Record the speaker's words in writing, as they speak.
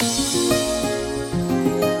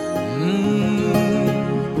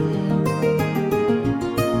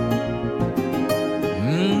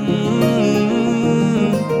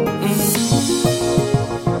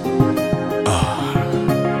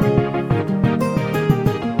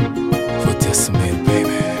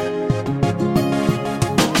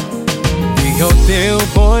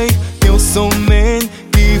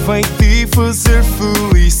vai te fazer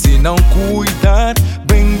feliz. Se não cuidar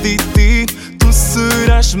bem de ti, tu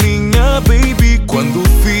serás minha baby. Quando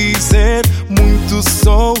fizer muito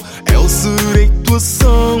sol, eu serei tua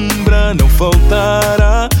sombra. Não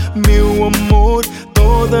faltará, meu amor,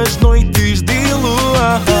 todas as noites de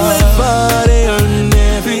lua. Te levarei à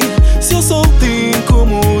neve, se o sol te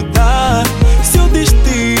incomodar, se o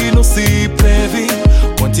destino se preve,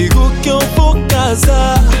 contigo que eu vou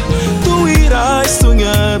casar. Tu irás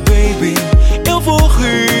sonhar, baby, eu vou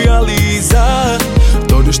realizar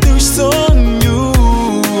todos os teus sonhos.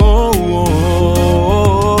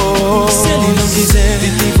 Se ele não quiser,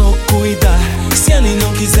 de ti vou cuidar. Se ele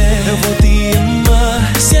não quiser, eu vou te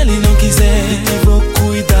amar. Se ele não quiser, de ti vou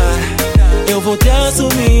cuidar. Eu vou te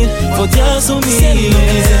assumir, vou te assumir. Se ele não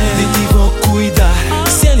quiser, de ti vou cuidar.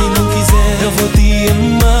 Se ele não quiser, eu vou te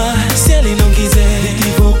amar. Se ele não quiser, de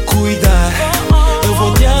ti vou cuidar. Eu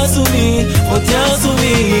vou te assumir, vou te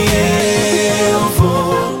assumir. Eu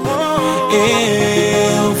vou,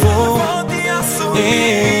 eu vou,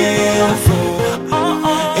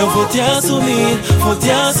 eu vou te assumir, vou te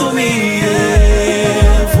assumir.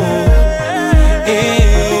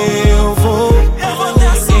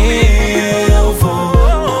 Eu vou,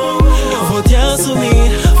 eu vou te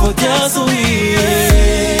assumir, vou te assumir.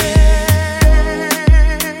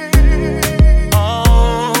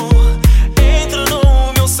 Entra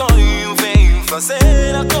no meu sonho, vem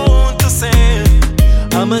fazer acontecer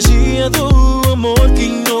a magia do amor que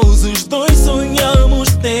nós os dois sonhamos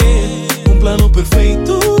ter. Um plano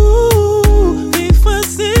perfeito de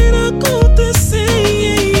fazer acontecer.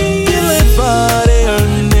 Te levarei à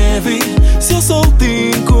neve, se o sol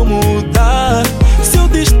te incomodar, se o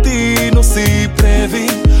destino se preve,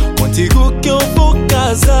 contigo que eu vou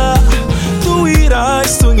casar. Tu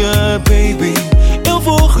irás sonhar, baby, eu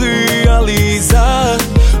vou realizar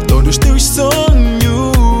todos os teus sonhos.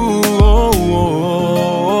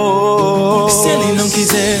 Se ele não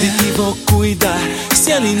quiser, de ti vou cuidar.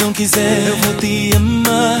 Se ele não quiser, eu vou te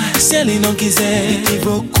amar. Se ele não quiser, de ti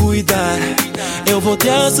vou cuidar. Eu vou te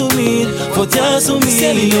assumir, vou te assumir. Se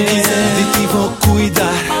ele não quiser, de ti vou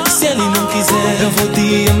cuidar. Se ele não quiser, eu vou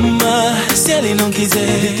te amar. Se ele não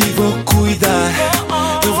quiser, de ti vou cuidar.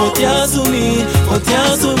 Eu vou te assumir, vou te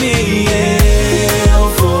assumir.